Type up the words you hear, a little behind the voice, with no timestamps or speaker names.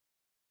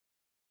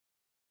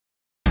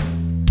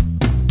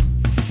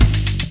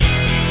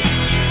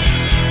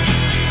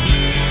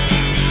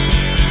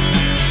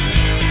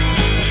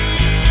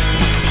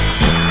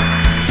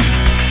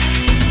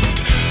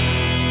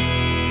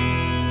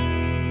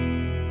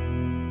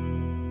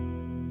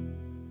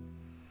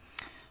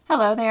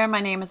Hello there,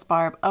 my name is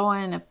Barb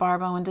Owen of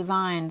Barb Owen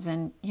Designs,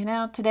 and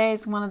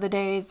today's one of the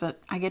days that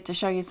I get to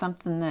show you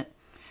something that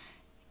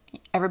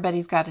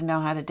everybody's got to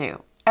know how to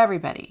do.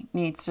 Everybody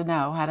needs to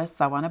know how to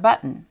sew on a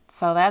button.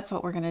 So that's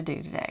what we're going to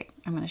do today.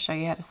 I'm going to show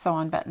you how to sew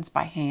on buttons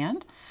by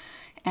hand,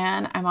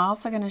 and I'm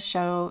also going to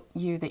show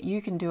you that you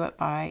can do it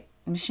by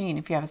machine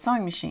if you have a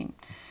sewing machine.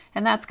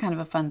 And that's kind of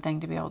a fun thing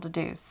to be able to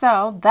do.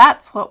 So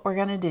that's what we're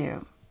going to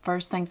do.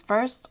 First things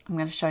first, I'm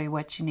going to show you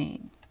what you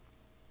need.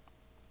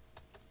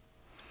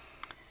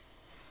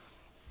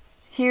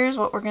 Here's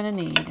what we're going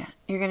to need.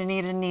 You're going to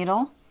need a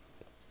needle,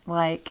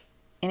 like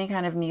any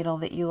kind of needle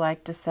that you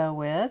like to sew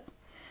with.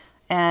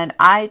 And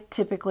I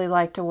typically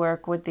like to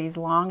work with these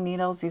long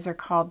needles. These are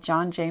called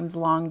John James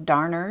long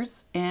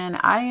darners, and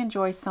I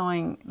enjoy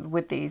sewing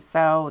with these,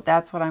 so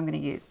that's what I'm going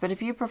to use. But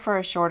if you prefer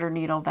a shorter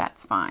needle,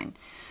 that's fine.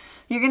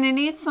 You're going to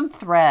need some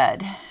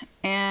thread,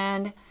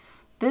 and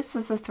this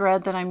is the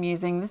thread that I'm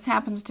using. This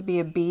happens to be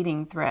a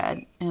beading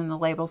thread, and the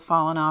label's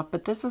fallen off,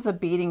 but this is a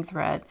beading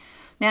thread.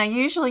 Now,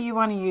 usually you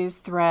want to use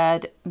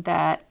thread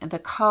that the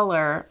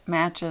color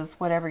matches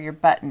whatever your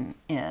button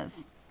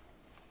is.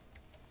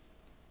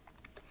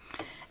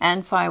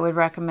 And so I would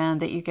recommend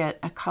that you get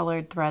a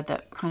colored thread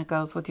that kind of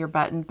goes with your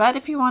button. But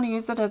if you want to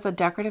use it as a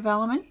decorative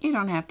element, you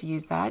don't have to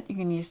use that. You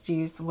can just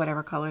use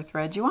whatever color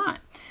thread you want.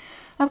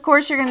 Of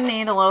course, you're going to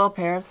need a little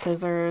pair of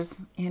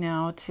scissors,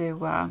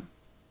 to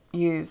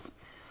use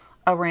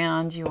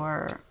around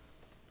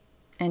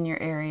in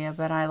your area.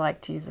 But I like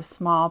to use a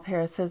small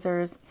pair of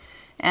scissors,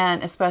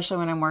 and especially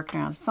when I'm working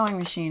on a sewing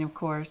machine, of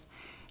course.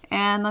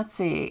 And let's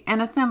see,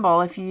 and a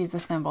thimble if you use a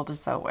thimble to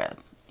sew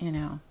with,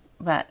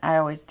 But I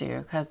always do,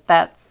 because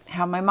that's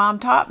how my mom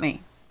taught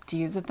me, to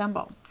use a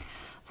thimble.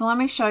 So let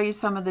me show you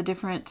some of the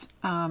different